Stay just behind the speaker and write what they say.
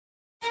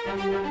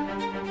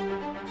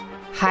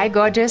Hi,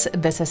 gorgeous.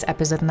 This is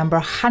episode number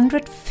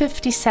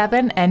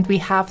 157, and we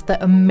have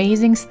the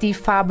amazing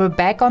Steve Farber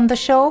back on the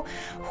show,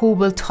 who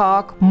will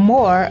talk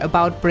more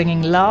about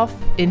bringing love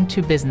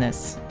into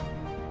business.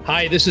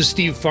 Hi, this is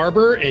Steve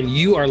Farber, and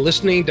you are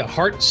listening to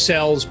Heart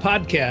Sells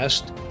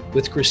Podcast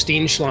with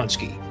Christine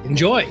Schlonsky.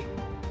 Enjoy.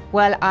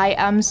 Well, I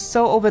am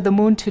so over the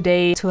moon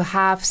today to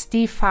have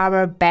Steve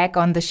Farber back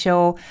on the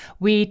show.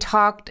 We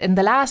talked in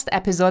the last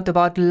episode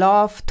about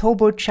love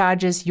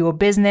turbocharges your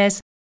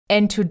business.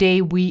 And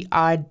today we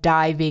are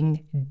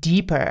diving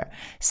deeper.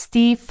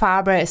 Steve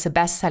Farber is a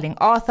best-selling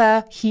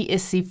author. He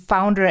is the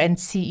founder and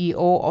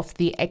CEO of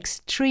the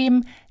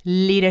Extreme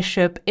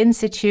Leadership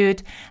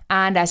Institute.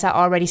 And as I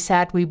already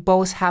said, we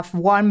both have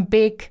one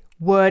big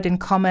word in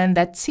common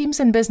that seems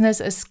in business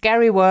a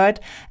scary word,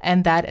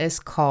 and that is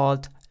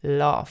called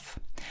love.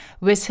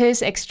 With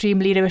his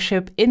Extreme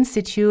Leadership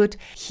Institute,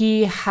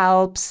 he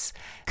helps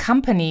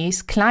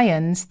companies,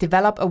 clients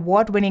develop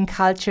award-winning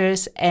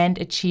cultures and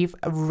achieve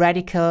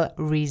radical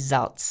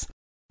results.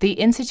 The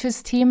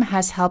Institute's team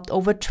has helped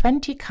over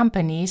 20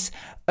 companies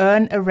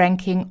earn a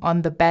ranking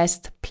on the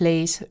best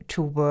place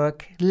to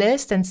work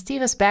list. And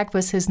Steve is back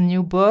with his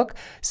new book.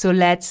 So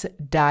let's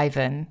dive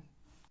in.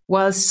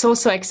 Well, so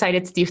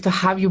excited, Steve, to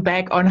have you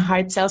back on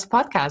Heart Sells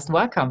Podcast.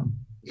 Welcome.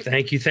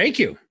 Thank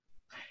you.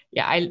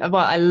 Yeah,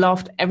 I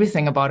loved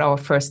everything about our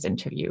first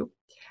interview,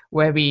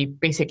 where we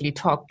basically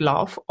talked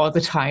love all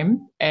the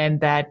time, and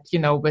that,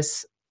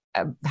 with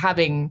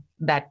having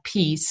that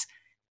piece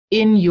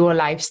in your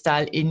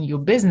lifestyle, in your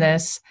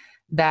business,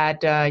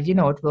 that,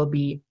 it will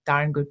be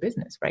darn good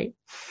business, right?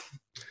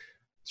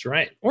 That's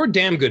right. Or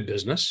damn good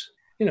business.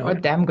 Or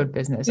damn good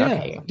business. Yeah,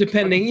 okay.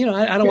 Depending,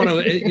 I don't want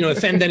to,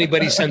 offend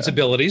anybody's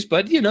sensibilities,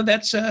 but,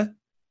 that's, that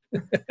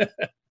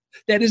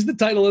is the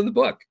title of the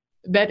book.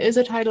 That is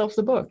the title of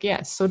the book.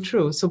 Yes, so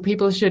true. So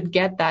people should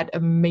get that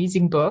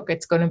amazing book.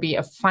 It's going to be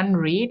a fun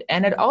read.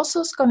 And it also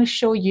is going to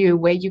show you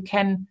where you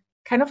can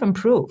kind of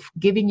improve,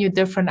 giving you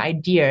different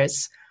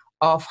ideas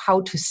of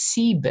how to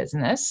see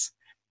business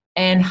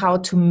and how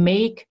to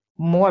make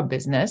more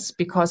business.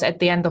 Because at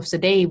the end of the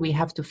day, we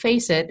have to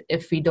face it.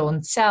 If we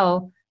don't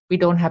sell, we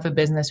don't have a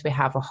business, we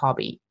have a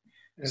hobby.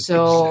 That's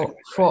so exactly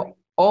right. For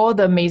all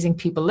the amazing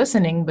people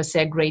listening with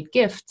their great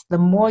gift, the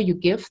more you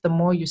give, the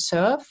more you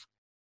serve,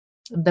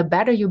 the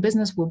better your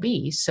business will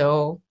be.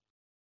 So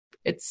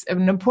it's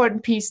an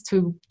important piece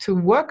to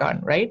work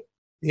on, right?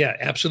 Yeah,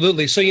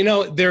 absolutely. So,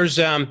 there's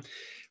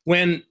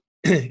when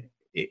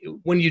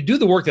you do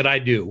the work that I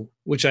do,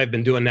 which I've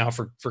been doing now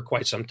for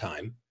quite some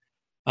time,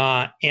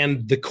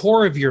 and the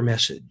core of your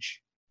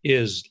message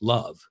is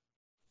love,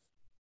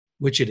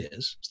 which it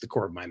is. It's the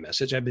core of my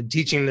message. I've been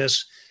teaching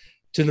this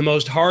to the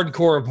most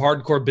hardcore of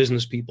hardcore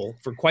business people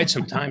for quite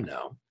some time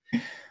now.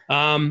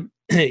 I'm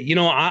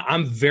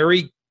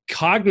very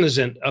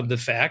cognizant of the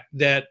fact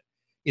that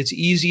it's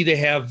easy to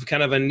have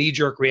kind of a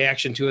knee-jerk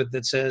reaction to it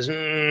that says,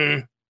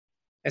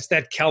 that's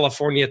that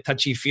California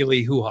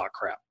touchy-feely hoo-ha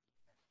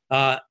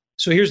crap.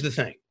 So here's the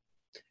thing.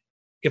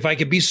 If I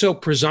could be so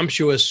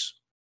presumptuous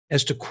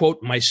as to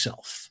quote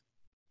myself,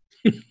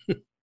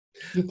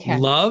 you can.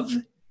 Love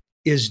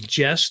is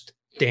just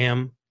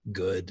damn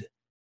good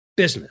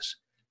business.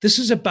 This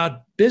is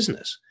about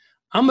business.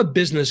 I'm a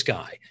business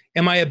guy.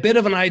 Am I a bit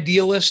of an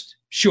idealist?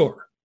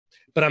 Sure.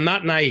 But I'm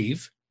not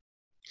naive.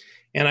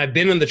 And I've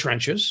been in the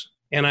trenches,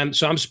 and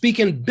I'm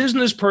speaking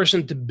business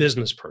person to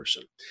business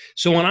person.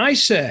 So when I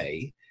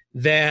say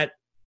that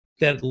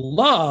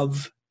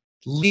love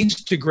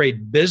leads to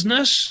great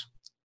business,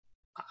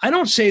 I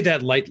don't say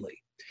that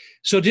lightly.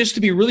 So just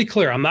to be really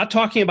clear, I'm not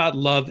talking about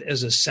love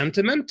as a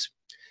sentiment.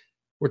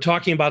 We're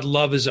talking about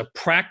love as a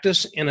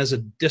practice and as a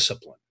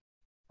discipline,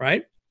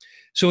 right?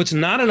 So it's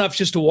not enough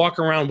just to walk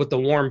around with the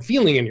warm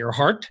feeling in your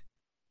heart.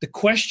 The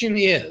question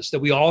is that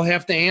we all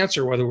have to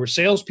answer, whether we're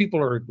salespeople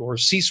or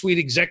C-suite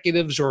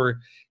executives or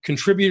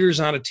contributors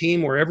on a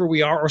team, wherever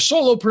we are, or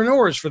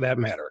solopreneurs for that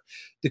matter.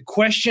 The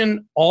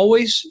question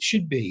always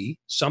should be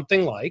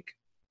something like,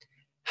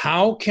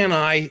 how can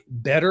I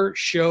better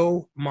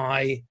show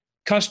my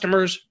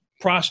customers,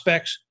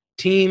 prospects,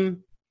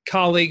 team,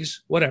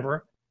 colleagues,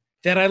 whatever,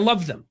 that I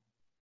love them?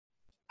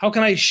 How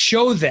can I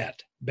show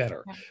that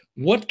better?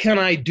 What can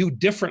I do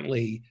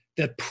differently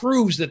that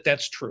proves that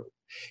that's true?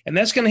 And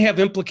that's going to have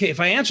if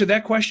I answer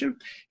that question,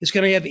 it's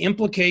going to have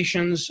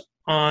implications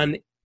on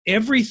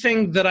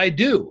everything that I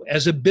do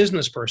as a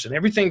business person,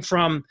 everything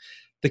from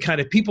the kind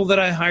of people that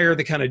I hire,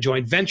 the kind of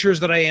joint ventures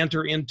that I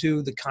enter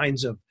into, the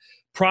kinds of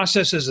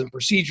processes and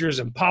procedures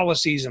and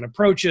policies and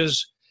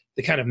approaches,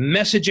 the kind of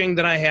messaging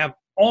that I have,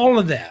 all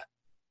of that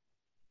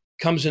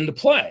comes into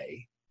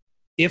play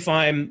if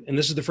I'm, and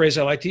this is the phrase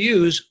I like to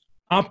use,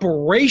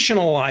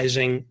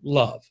 operationalizing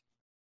love.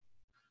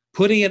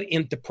 Putting it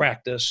into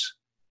practice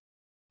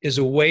is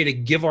a way to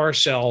give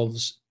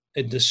ourselves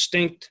a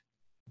distinct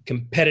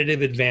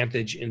competitive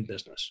advantage in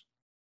business.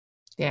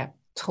 Yeah,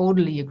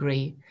 totally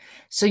agree.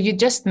 So you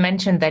just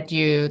mentioned that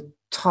you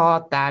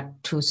taught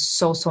that to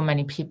so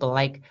many people.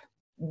 Like,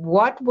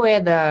 what were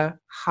the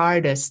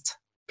hardest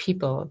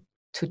people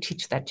to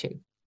teach that to?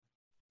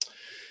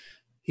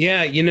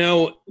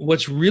 Yeah,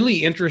 what's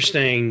really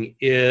interesting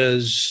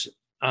is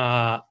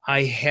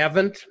I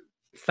haven't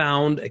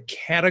found a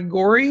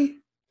category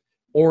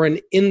or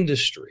an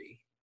industry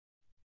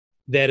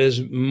that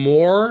is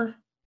more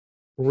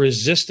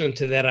resistant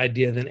to that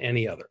idea than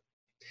any other.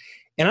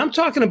 And I'm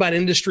talking about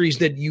industries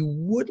that you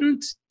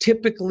wouldn't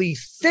typically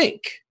think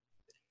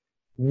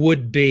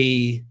would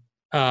be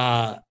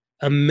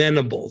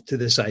amenable to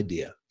this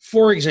idea.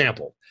 For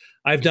example,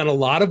 I've done a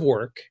lot of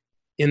work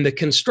in the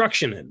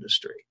construction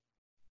industry.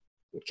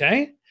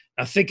 Okay?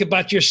 Now think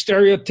about your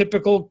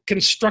stereotypical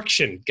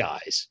construction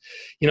guys,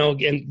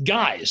 and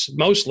guys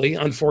mostly,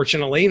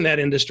 unfortunately, in that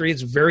industry.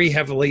 It's very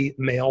heavily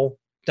male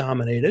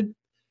dominated.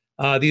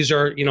 These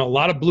are, a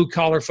lot of blue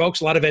collar folks,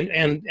 a lot of,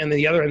 and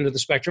the other end of the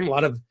spectrum, a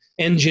lot of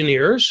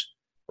engineers,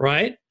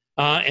 right?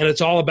 And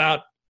it's all about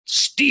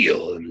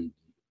steel and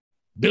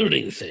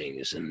building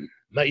things. And,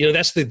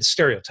 that's the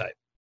stereotype.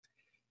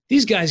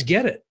 These guys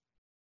get it.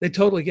 They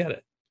totally get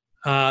it.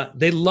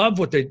 They love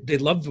what they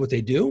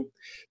do.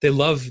 They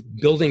love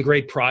building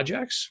great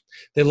projects.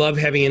 They love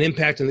having an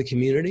impact in the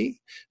community.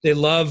 They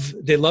love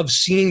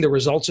seeing the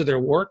results of their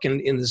work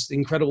in this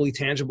incredibly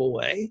tangible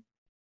way.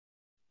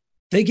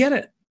 They get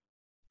it.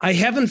 I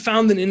haven't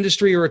found an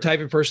industry or a type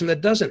of person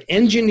that doesn't.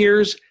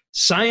 Engineers,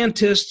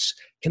 scientists,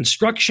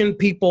 construction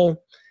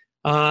people,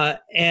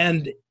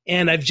 and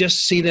I've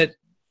just seen it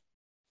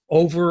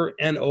over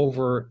and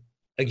over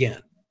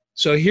again.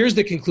 So here's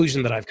the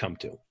conclusion that I've come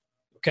to.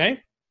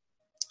 Okay?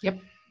 Yep.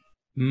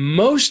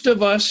 Most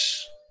of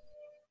us,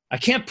 I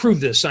can't prove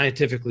this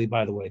scientifically,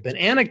 by the way, but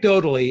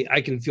anecdotally,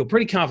 I can feel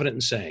pretty confident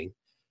in saying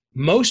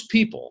most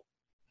people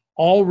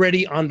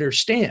already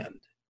understand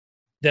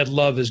that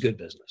love is good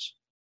business.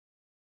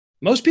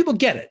 Most people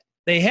get it.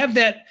 They have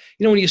that,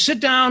 when you sit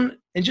down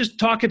and just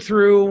talk it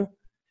through,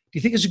 do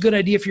you think it's a good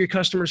idea for your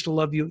customers to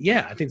love you?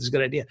 Yeah, I think it's a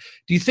good idea.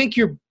 Do you think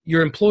your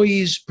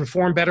employees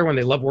perform better when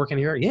they love working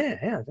here?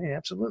 Yeah,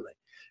 absolutely.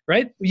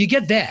 Right? You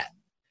get that.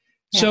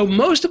 Yeah. So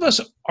most of us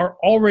are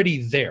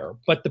already there,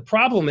 but the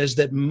problem is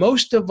that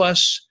most of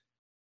us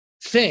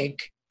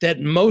think that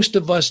most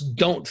of us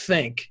don't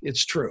think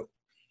it's true.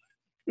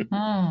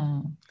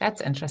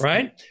 That's interesting.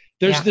 Right?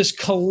 There's this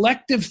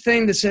collective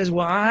thing that says,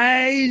 well,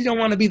 I don't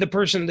want to be the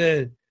person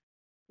to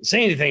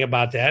say anything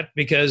about that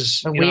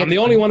because I'm the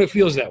only one who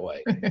feels that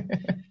way.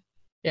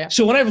 Yeah.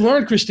 So what I've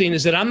learned, Christine,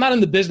 is that I'm not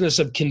in the business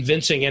of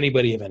convincing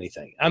anybody of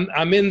anything.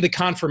 I'm in the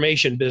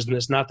confirmation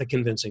business, not the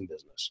convincing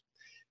business.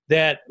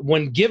 That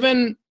when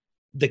given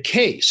the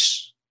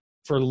case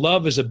for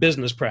love as a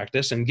business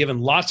practice and given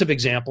lots of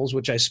examples,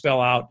 which I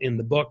spell out in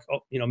the book,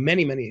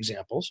 many, many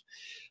examples,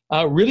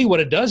 really what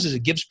it does is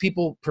it gives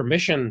people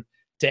permission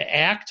to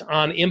act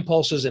on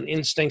impulses and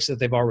instincts that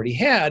they've already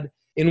had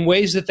in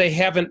ways that they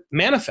haven't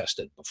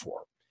manifested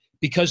before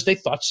because they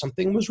thought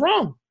something was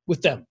wrong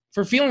with them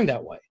for feeling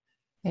that way.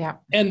 Yeah.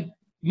 And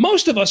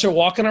most of us are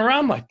walking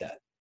around like that.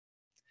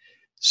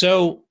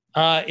 So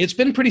it's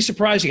been pretty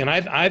surprising. And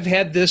I've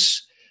had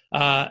this,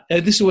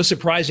 this was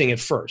surprising at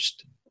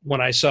first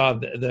when I saw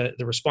the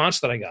response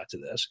that I got to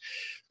this.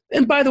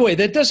 And by the way,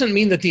 that doesn't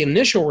mean that the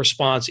initial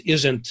response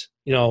isn't,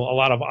 a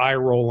lot of eye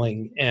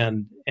rolling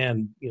and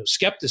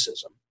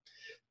skepticism,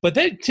 but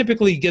that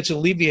typically gets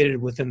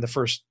alleviated within the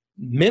first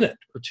minute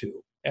or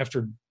two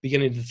after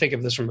beginning to think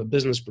of this from a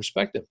business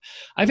perspective.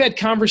 I've had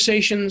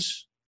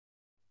conversations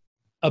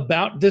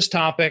about this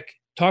topic,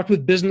 talked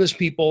with business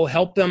people,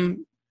 helped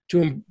them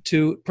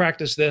to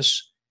practice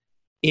this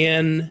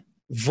in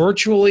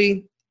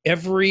virtually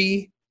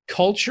every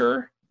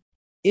culture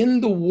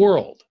in the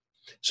world.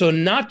 So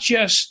not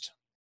just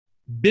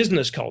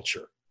business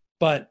culture,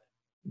 but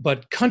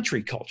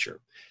country culture.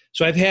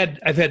 So I've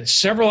had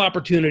several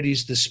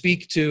opportunities to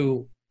speak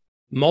to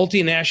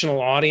multinational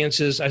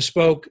audiences. I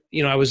spoke,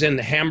 I was in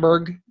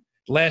Hamburg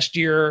last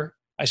year.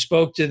 I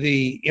spoke to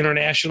the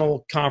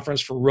international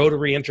conference for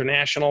Rotary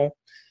International.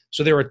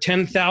 So there were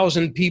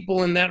 10,000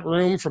 people in that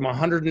room from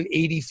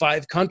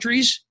 185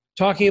 countries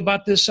talking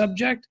about this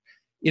subject.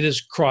 It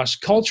is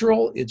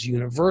cross-cultural. It's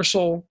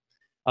universal.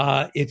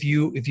 If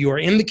you are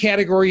in the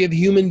category of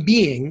human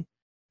being,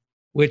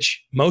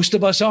 which most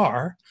of us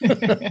are,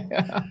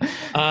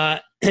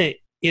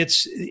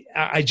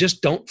 I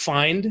just don't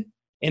find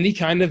any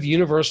kind of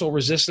universal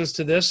resistance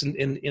to this. And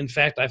in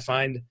fact, I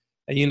find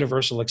a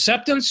universal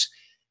acceptance.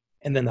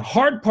 And then the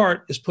hard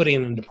part is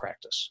putting it into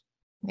practice.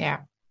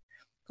 Yeah.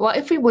 Well,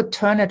 if we would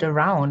turn it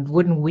around,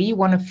 wouldn't we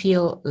want to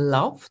feel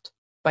loved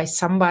by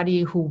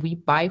somebody who we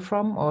buy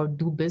from or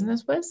do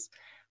business with?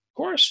 Of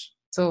course.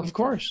 Of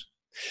course.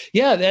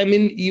 Yeah. I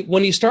mean,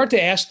 when you start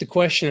to ask the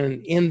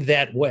question in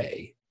that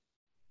way,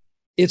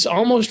 it's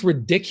almost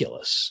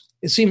ridiculous.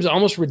 It seems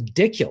almost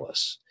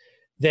ridiculous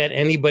that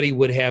anybody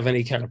would have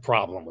any kind of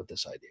problem with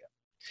this idea.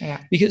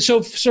 Yeah. Because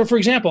so for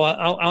example,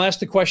 I'll ask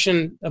the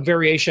question, a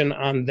variation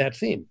on that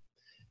theme.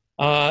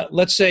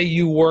 Let's say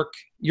you're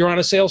on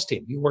a sales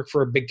team. You work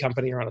for a big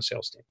company, you're on a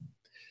sales team.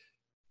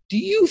 Do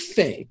you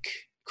think,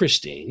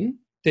 Christine,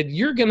 that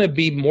you're going to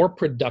be more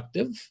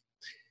productive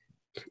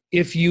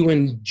if you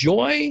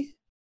enjoy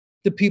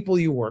the people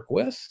you work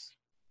with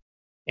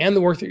and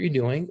the work that you're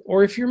doing,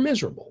 or if you're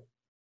miserable?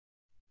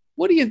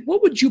 What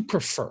would you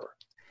prefer?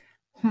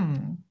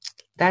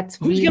 That's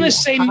who's really going to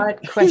say hard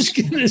who's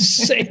question. going to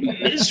say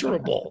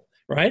miserable,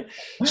 right?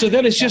 So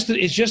then it's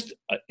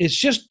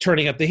just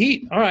turning up the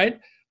heat. All right.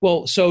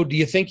 Well, so do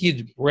you think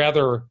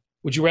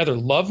would you rather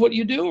love what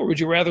you do, or would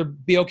you rather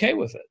be okay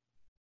with it?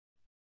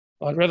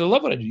 Well, I'd rather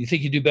love what I do. You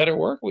think you do better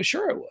work? Well,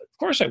 sure I would. Of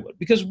course I would,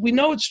 because we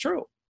know it's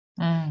true.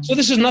 So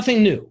this is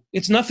nothing new.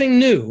 It's nothing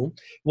new.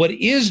 What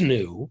is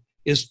new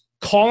is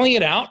calling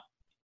it out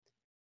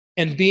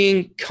and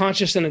being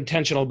conscious and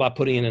intentional about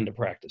putting it into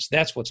practice.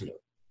 That's what's new.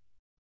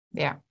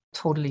 Yeah,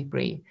 totally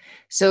agree.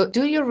 So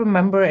do you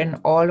remember in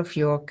all of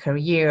your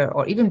career,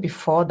 or even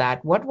before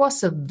that, what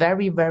was the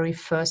very, very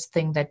first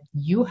thing that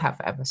you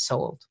have ever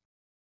sold?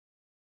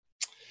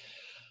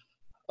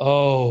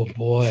 Oh,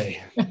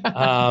 boy.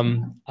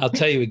 I'll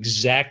tell you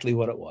exactly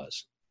what it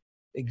was.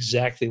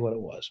 Exactly what it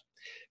was.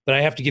 But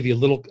I have to give you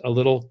a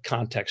little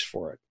context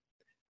for it.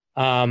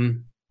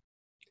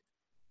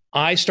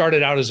 I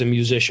started out as a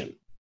musician.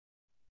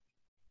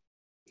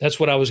 That's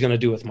what I was going to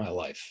do with my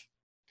life.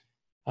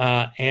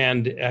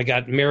 And I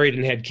got married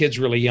and had kids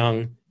really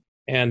young,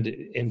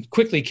 and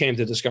quickly came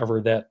to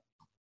discover that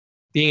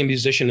being a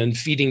musician and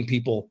feeding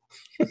people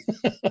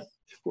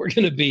were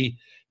going to be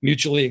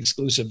mutually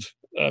exclusive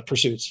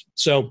pursuits.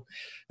 So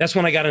that's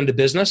when I got into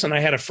business, and I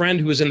had a friend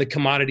who was in the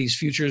commodities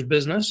futures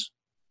business,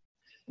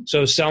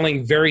 so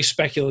selling very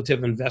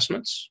speculative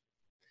investments.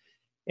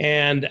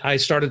 And I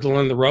started to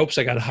learn the ropes.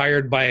 I got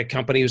hired by a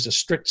company who was a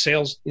strict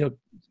sales,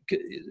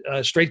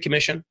 straight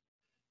commission,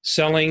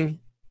 selling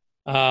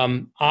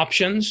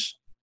options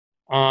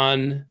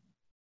on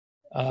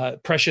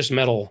precious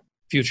metal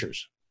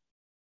futures.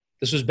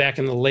 This was back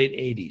in the late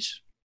 80s.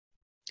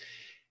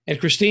 And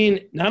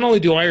Christine, not only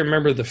do I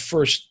remember that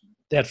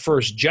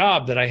first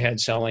job that I had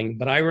selling,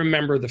 but I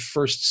remember the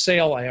first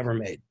sale I ever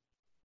made.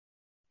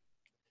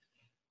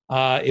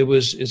 It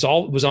was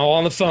all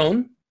on the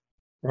phone,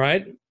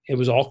 right? It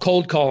was all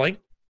cold calling.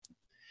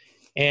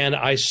 And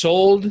I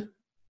sold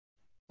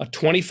a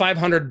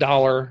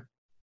 $2,500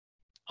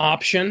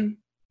 option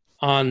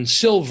on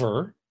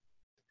silver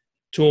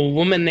to a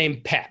woman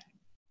named Pat.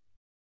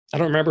 I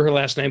don't remember her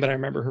last name, but I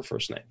remember her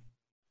first name.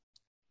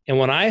 And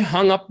when I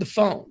hung up the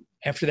phone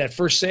after that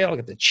first sale, I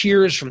got the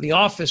cheers from the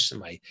office and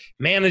my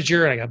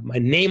manager, and I got my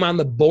name on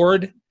the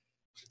board.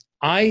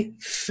 I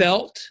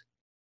felt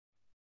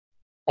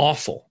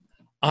awful.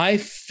 I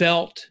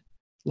felt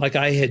like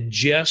I had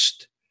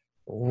just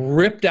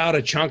ripped out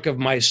a chunk of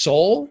my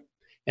soul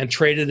and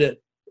traded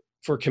it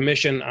for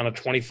commission on a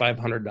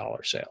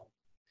 $2,500 sale.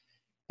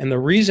 And the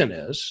reason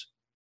is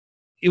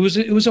it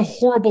was a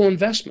horrible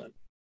investment.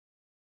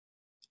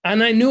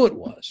 And I knew it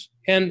was.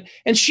 And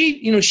she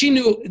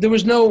knew there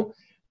was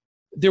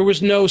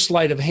no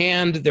sleight of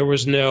hand. There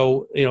was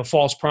no,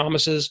 false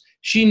promises.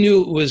 She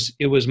knew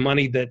it was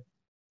money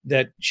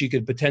that she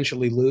could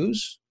potentially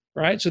lose.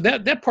 Right. So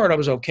that part I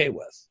was okay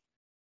with,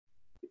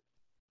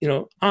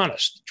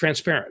 honest,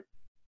 transparent.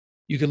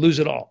 You could lose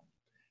it all.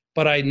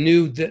 But I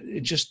knew that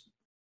it just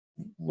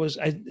was,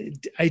 I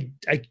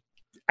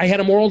had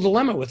a moral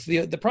dilemma with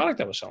the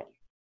product I was selling.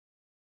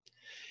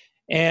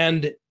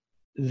 And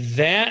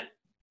that,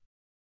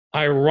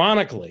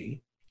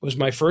 ironically, was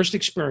my first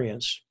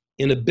experience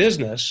in a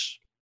business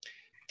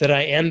that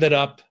I ended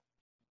up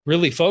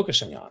really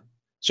focusing on.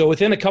 So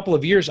within a couple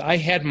of years, I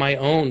had my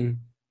own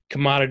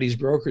commodities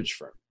brokerage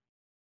firm.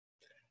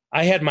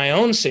 I had my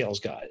own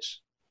sales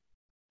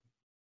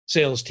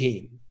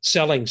team,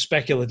 selling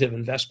speculative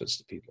investments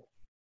to people.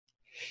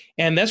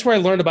 And that's where I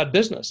learned about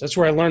business. That's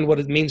where I learned what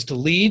it means to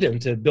lead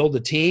and to build a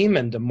team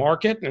and to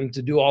market and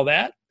to do all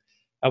that.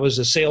 I was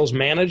a sales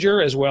manager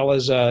as well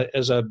as a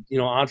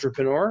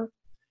entrepreneur.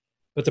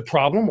 But the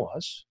problem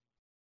was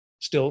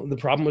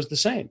the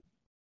same.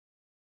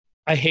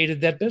 I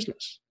hated that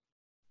business.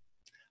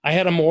 I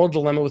had a moral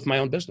dilemma with my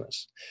own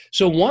business.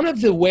 So one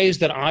of the ways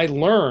that I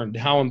learned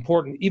how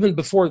important, even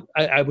before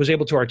I was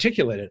able to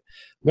articulate it,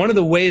 one of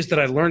the ways that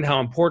I learned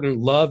how important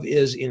love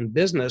is in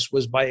business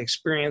was by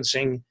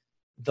experiencing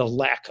the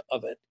lack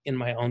of it in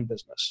my own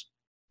business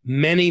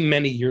many,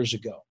 many years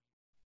ago.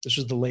 This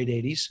was the late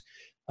 80s.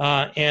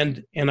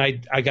 And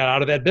I got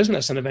out of that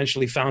business and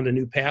eventually found a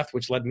new path,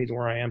 which led me to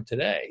where I am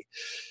today.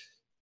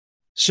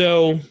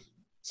 So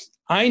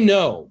I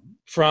know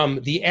from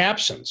the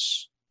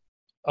absence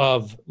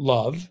of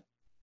love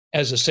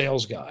as a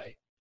sales guy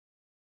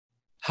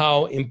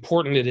how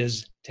important it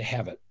is to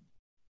have it.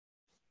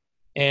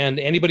 And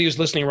anybody who's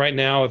listening right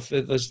now,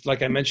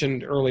 like I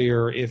mentioned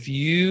earlier, if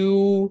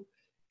you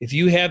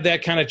have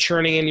that kind of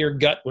churning in your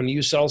gut when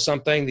you sell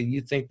something that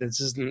you think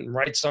this isn't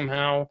right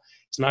somehow,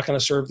 it's not going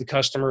to serve the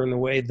customer in the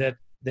way that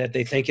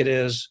they think it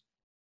is,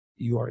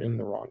 you are in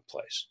the wrong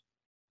place.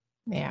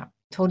 Yeah,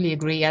 totally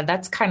agree. Yeah,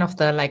 that's kind of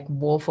the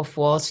Wolf of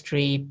Wall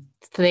Street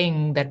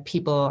thing that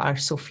people are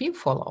so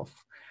fearful of,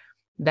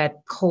 that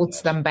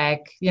holds them back.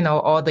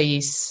 All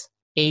these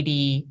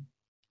 80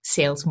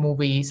 sales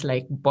movies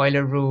like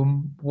Boiler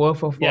Room,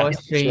 Wolf of Wall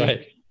Street.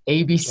 Right.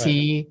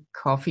 ABC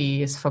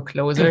coffee is for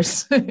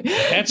closers.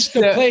 That's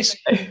the place.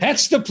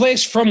 That's the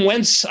place from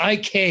whence I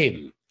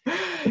came.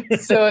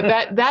 So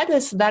that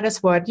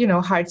is what,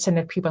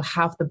 heart-centered people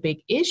have the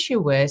big issue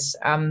with.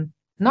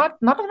 Not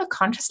on a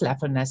conscious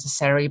level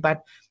necessarily,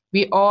 but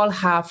we all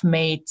have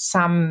made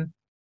some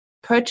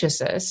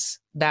purchases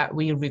that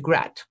we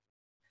regret.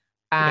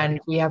 And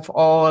we have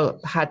all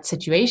had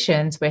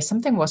situations where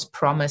something was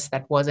promised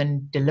that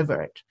wasn't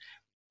delivered,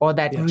 or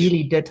that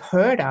really did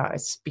hurt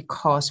us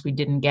because we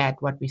didn't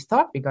get what we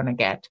thought we were going to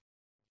get.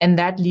 And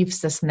that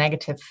leaves this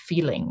negative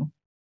feeling.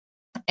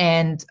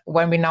 And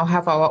when we now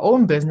have our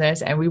own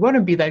business and we want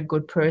to be that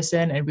good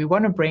person and we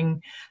want to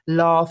bring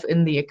love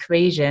in the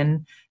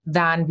equation,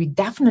 then we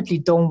definitely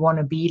don't want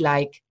to be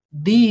like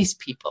these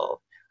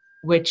people,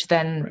 which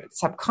then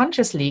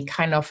subconsciously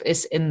kind of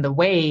is in the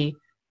way,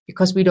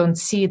 because we don't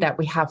see that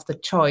we have the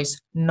choice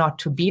not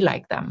to be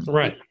like them.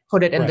 Right. We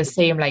put it in the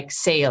same like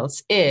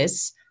sales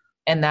is,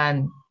 and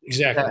then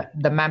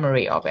the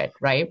memory of it,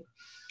 right?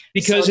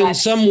 Because in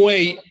some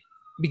way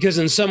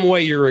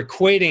you're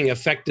equating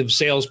effective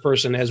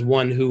salesperson as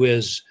one who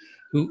is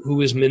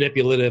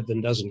manipulative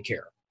and doesn't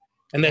care.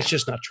 And that's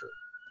just not true.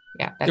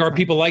 Yeah. There are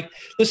people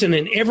listen,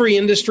 in every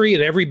industry,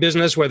 in every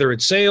business, whether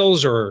it's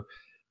sales or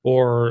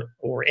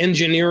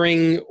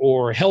engineering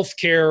or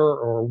healthcare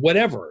or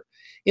whatever,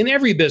 in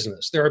every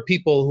business, there are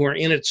people who are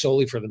in it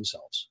solely for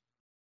themselves.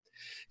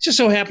 It just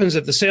so happens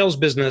that the sales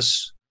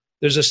business,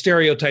 there's a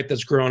stereotype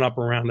that's grown up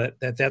around it,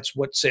 that's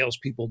what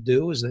salespeople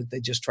do, is that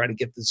they just try to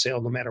get the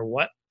sale no matter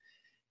what.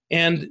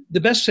 And the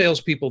best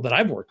salespeople that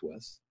I've worked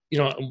with,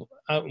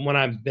 when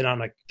I've been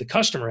on the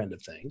customer end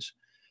of things,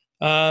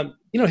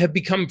 have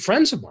become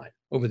friends of mine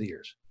over the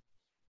years.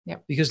 Yeah.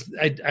 Because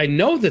I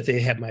know that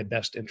they have my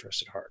best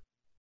interests at heart.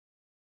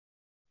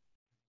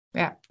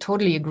 Yeah,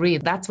 totally agree.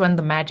 That's when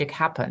the magic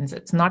happens.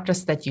 It's not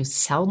just that you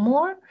sell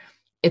more,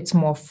 it's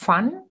more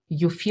fun.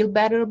 You feel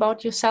better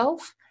about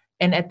yourself.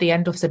 And at the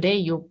end of the day,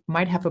 you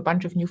might have a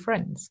bunch of new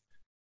friends.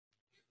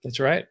 That's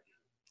right.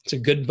 It's a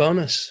good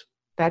bonus.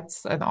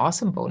 That's an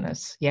awesome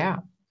bonus. Yeah.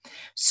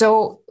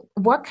 So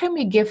what can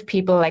we give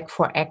people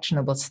for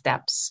actionable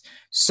steps?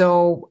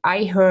 So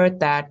I heard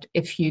that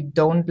if you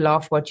don't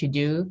love what you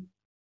do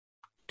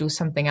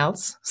something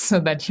else so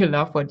that you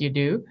love what you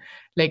do.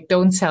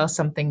 Don't sell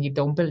something you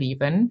don't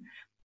believe in.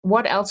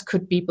 What else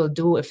could people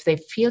do if they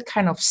feel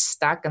kind of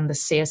stuck in the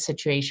sales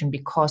situation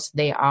because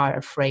they are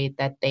afraid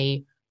that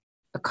they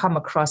come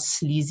across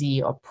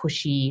sleazy or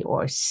pushy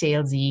or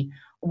salesy?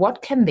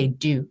 What can they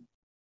do?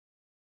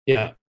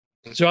 Yeah.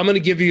 So I'm going to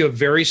give you a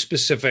very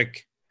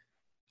specific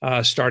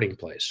starting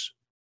place,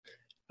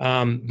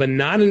 but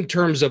not in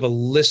terms of a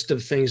list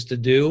of things to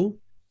do.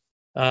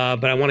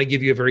 But I want to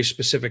give you a very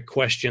specific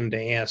question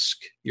to ask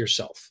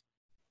yourself,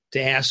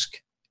 to ask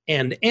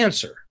and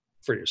answer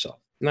for yourself.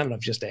 Not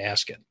enough just to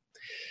ask it.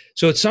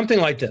 So it's something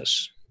like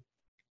this.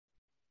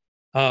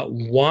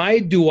 Why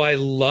do I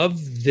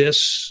love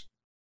this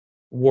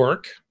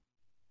work?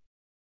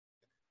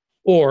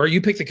 Or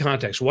you pick the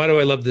context. Why do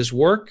I love this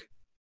work,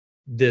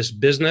 this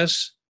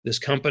business, this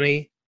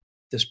company,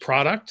 this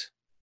product,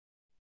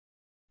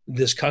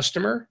 this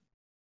customer?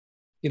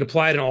 You can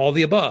apply it in all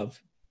the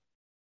above.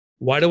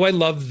 Why do I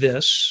love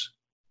this?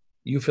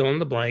 You fill in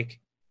the blank.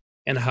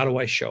 And how do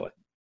I show it?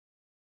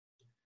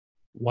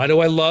 Why do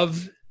I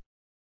love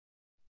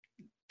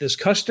this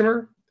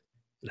customer?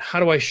 And how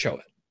do I show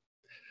it?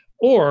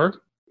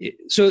 Or,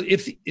 so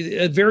if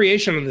a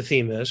variation of the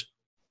theme is,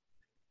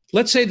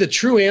 let's say the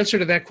true answer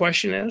to that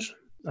question is,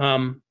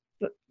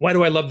 why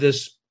do I love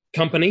this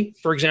company,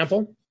 for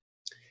example?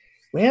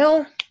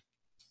 Well,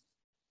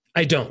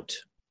 I don't.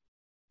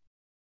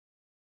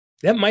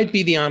 That might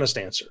be the honest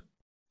answer.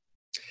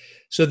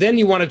 So then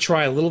you want to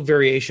try a little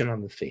variation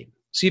on the theme.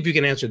 See if you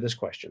can answer this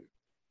question.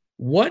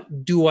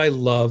 What do I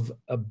love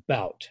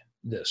about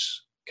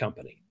this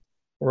company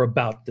or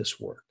about this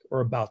work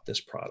or about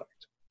this product?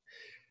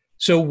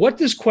 So what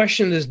this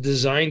question is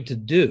designed to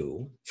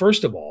do,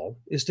 first of all,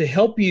 is to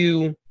help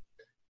you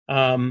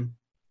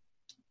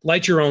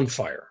light your own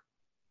fire,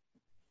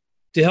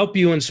 to help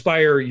you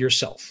inspire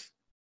yourself.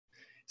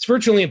 It's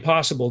virtually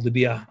impossible to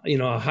be a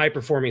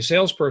high-performing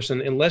salesperson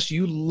unless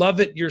you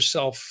love it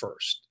yourself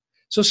first.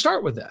 So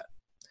start with that.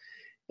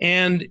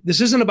 And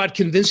this isn't about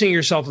convincing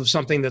yourself of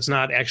something that's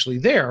not actually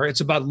there. It's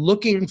about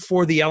looking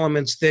for the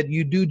elements that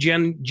you do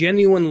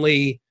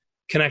genuinely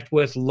connect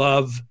with,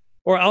 love,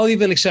 or I'll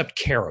even accept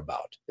care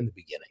about in the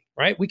beginning,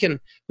 right? We can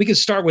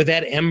start with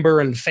that ember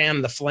and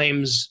fan the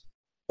flames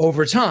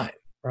over time,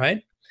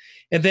 right?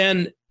 And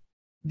then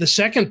the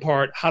second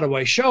part, how do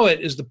I show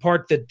it, is the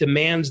part that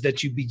demands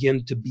that you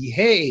begin to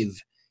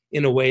behave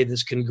in a way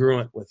that's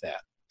congruent with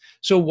that.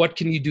 So what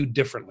can you do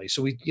differently?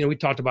 So we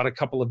talked about a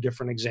couple of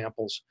different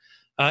examples.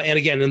 And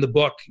again, in the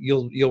book,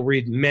 you'll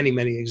read many,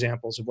 many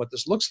examples of what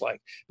this looks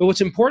like. But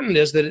what's important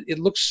is that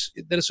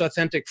it's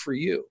authentic for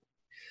you.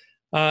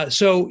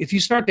 So if you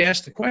start to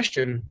ask the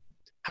question,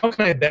 how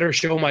can I better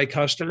show my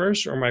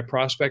customers or my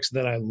prospects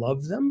that I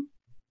love them?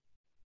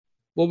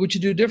 What would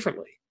you do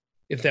differently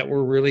if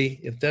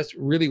that's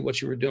really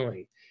what you were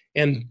doing?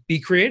 and be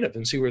creative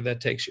and see where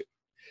that takes you.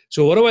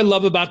 So what do I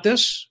love about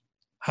this?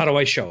 How do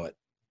I show it?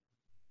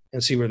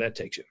 And see where that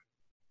takes you.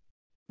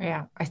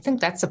 Yeah, I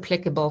think that's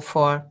applicable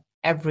for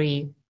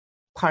every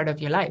part of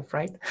your life,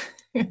 right?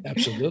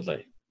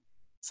 Absolutely.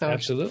 So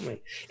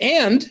absolutely.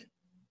 And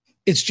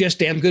it's just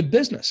damn good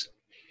business.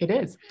 It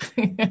is.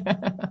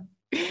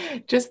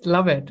 Just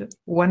love it.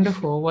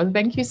 Wonderful. Well,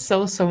 thank you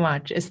so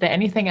much. Is there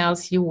anything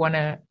else you want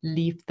to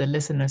leave the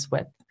listeners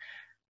with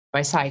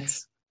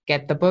besides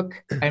get the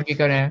book? And we're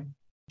going to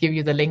give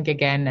you the link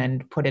again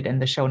and put it in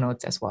the show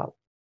notes as well.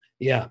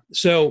 Yeah.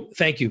 So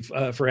thank you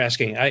for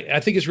asking. I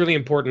think it's really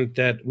important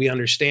that we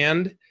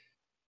understand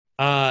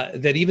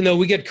that even though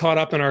we get caught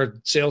up in our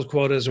sales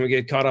quotas and we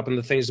get caught up in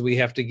the things that we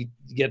have to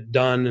get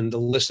done and the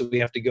list that we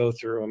have to go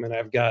through. I mean,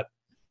 I've got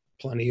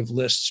plenty of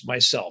lists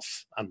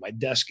myself on my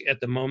desk at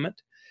the moment.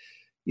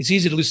 It's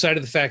easy to lose sight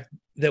of the fact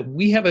that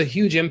we have a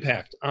huge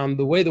impact on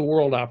the way the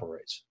world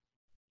operates.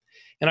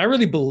 And I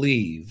really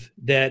believe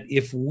that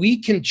if we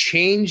can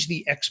change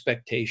the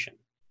expectation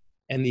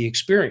and the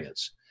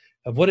experience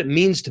of what it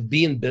means to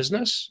be in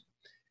business,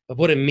 of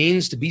what it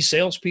means to be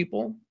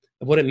salespeople,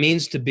 of what it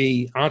means to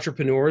be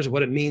entrepreneurs, of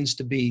what it means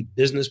to be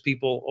business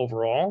people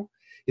overall,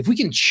 if we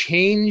can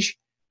change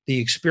the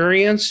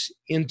experience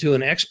into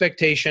an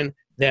expectation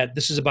that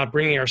this is about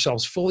bringing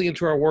ourselves fully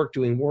into our work,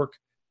 doing work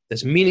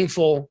that's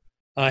meaningful,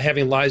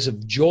 having lives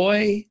of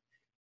joy,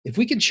 if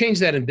we can change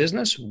that in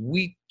business,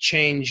 we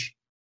change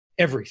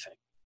everything.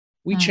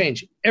 We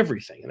change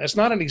everything. And that's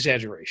not an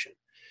exaggeration.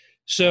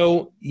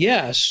 So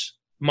yes,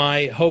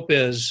 my hope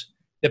is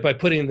that by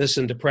putting this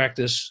into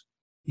practice,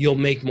 you'll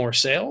make more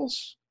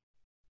sales.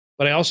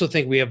 But I also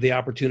think we have the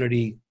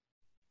opportunity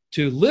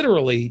to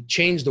literally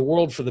change the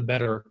world for the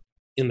better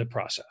in the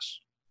process.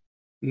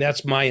 And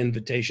that's my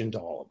invitation to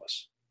all of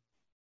us.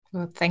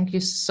 Well, thank you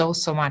so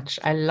much.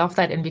 I love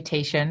that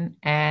invitation.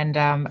 And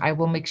I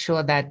will make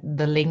sure that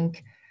the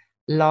link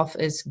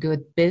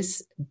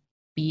loveisgoodbiz,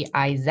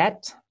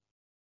 biz.com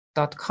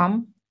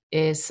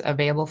is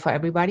available for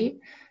everybody.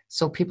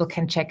 So people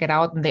can check it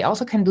out. And they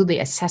also can do the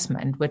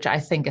assessment, which I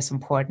think is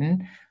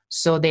important.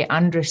 So they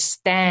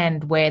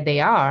understand where they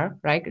are,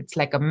 right? It's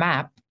like a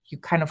map. You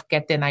kind of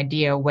get an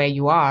idea where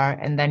you are,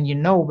 and then you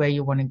know where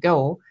you want to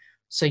go.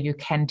 So you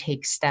can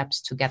take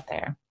steps to get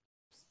there.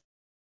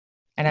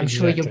 And I'm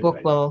sure your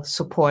book will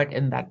support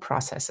in that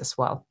process as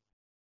well.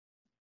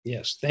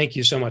 Yes. Thank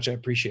you so much. I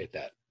appreciate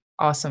that.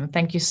 Awesome.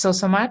 Thank you so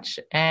much,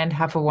 and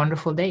have a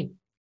wonderful day.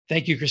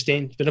 Thank you,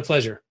 Christine. It's been a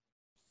pleasure.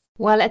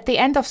 Well, at the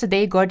end of the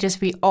day,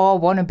 gorgeous, we all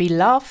want to be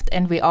loved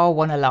and we all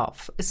want to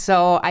love.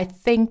 So I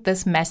think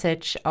this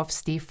message of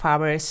Steve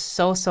Farber is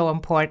so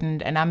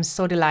important. And I'm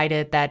so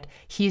delighted that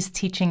he's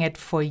teaching it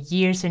for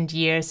years and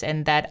years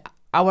and that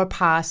our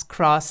paths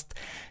crossed.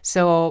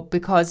 So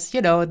because,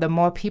 the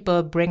more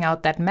people bring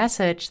out that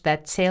message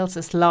that sales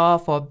is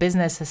love or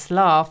business is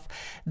love,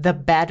 the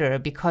better,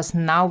 because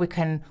now we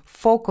can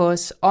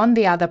focus on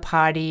the other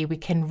party. We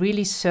can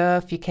really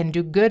serve. You can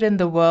do good in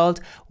the world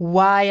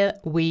while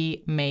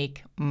we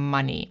make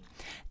money.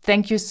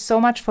 Thank you so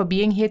much for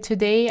being here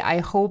today. I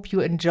hope you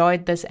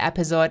enjoyed this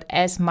episode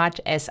as much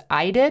as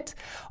I did.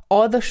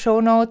 All the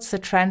show notes, the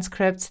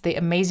transcripts, the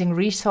amazing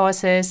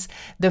resources,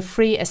 the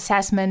free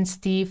assessment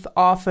Steve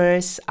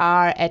offers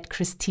are at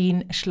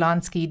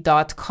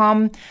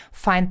christineschlonski.com.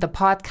 Find the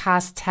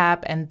podcast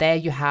tab, and there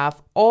you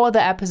have all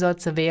the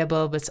episodes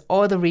available with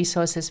all the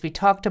resources we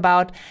talked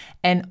about,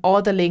 and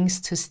all the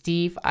links to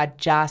Steve are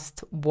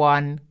just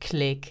one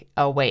click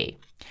away.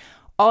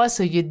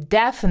 Also, you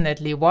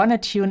definitely want to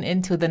tune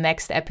into the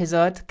next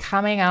episode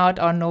coming out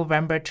on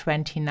November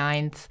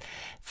 29th,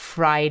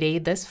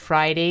 this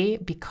Friday,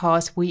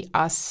 because we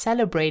are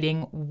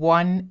celebrating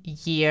 1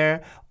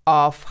 year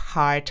of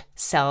Heart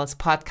Sells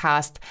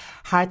Podcast.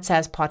 Heart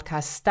Sells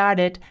Podcast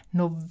started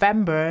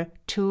November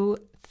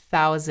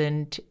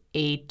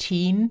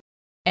 2018.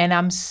 And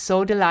I'm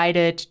so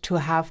delighted to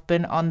have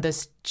been on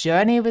this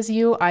journey with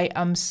you. I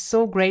am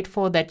so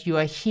grateful that you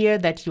are here,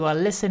 that you are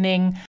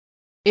listening.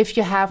 If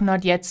you have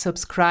not yet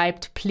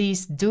subscribed,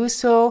 please do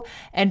so,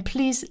 and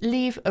please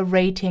leave a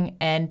rating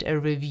and a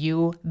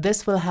review.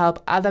 This will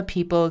help other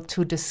people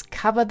to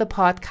discover the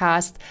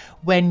podcast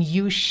when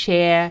you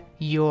share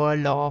your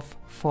love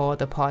for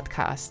the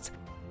podcast.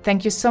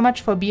 Thank you so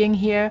much for being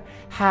here.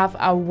 Have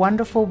a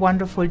wonderful,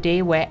 wonderful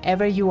day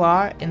wherever you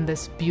are in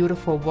this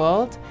beautiful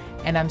world,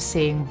 and I'm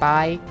saying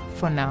bye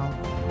for now.